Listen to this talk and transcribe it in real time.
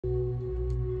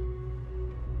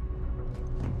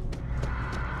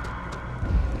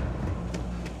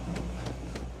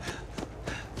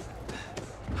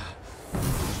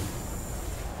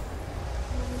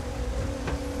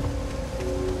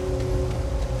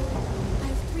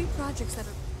projects that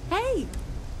are... Hey!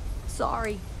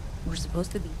 Sorry. We're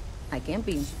supposed to be. I can't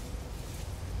be.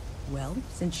 Well,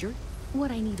 since you're... What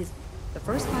I need is... The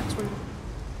first box where...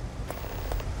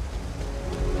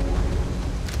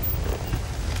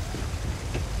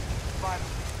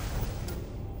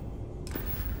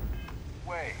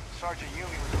 Wait, Sergeant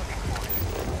Yumi was looking for you.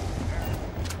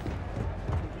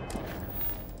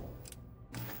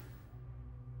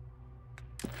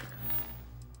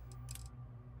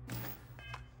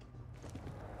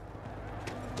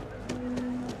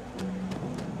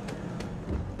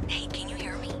 Hey, can you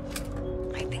hear me?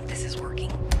 I think this is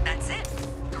working. That's it.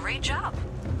 Great job.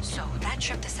 So, that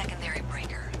tripped the secondary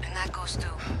breaker, and that goes to...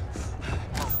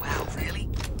 Oh, wow, really?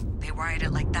 They wired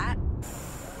it like that?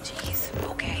 Jeez,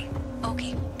 okay.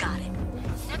 Okay, got it.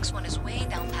 Next one is way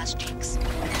down past Jake's.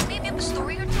 Maybe up a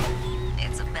story or two?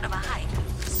 It's a bit of a hike.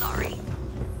 Sorry.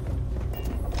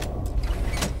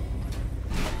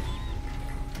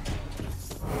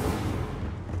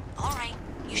 Alright,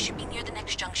 you should be near the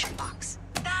next junction box.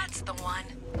 That's the one.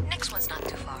 Next one's not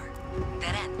too far.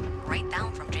 Dead end, right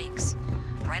down from Jake's.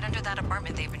 Right under that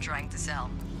apartment they've been trying to sell.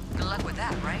 Good luck with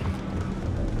that, right?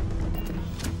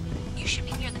 You should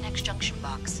be near the next junction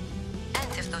box.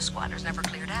 And if those squatters never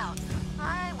cleared out,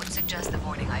 I would suggest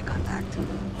avoiding eye contact.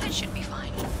 That should be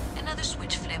fine. Another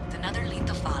switch flipped, another lead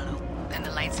to follow. And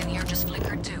the lights in here just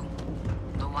flickered too.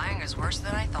 The wiring is worse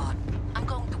than I thought. I'm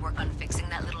going to work on fixing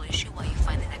that little issue while you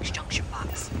find the next junction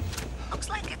box. Looks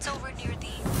like it's over near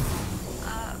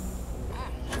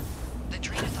the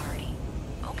Drain Authority.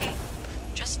 Okay,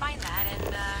 just find that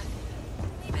and,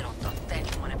 maybe don't talk to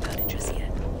anyone about it just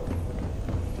yet.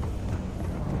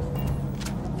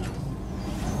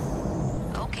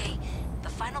 Okay, the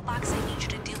final box I need you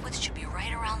to deal with should be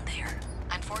right around there.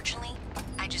 Unfortunately,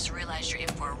 I just realized you're in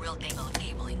for a real tangle of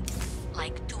cabling.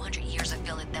 Like 200 years of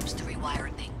field attempts to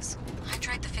rewire things. I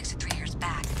tried to fix it 3 years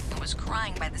back and was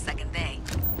crying by the second day.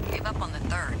 Gave up on the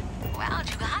third. Wow,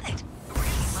 you got it.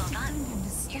 Really well done.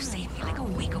 You saved me like a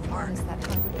week of work.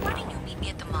 Why don't you meet me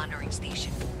at the monitoring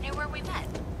station, near where we met?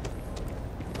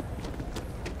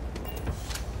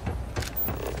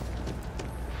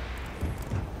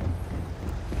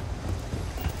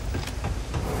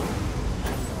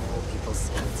 People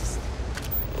say it's... I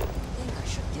think I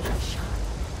should give it a shot.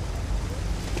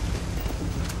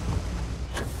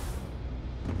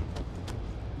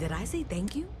 Did I say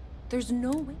thank you? There's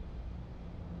no way.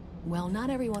 Well, not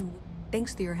everyone...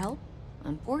 Thanks to your help,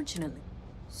 unfortunately.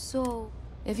 So,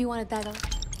 if you want to tag along...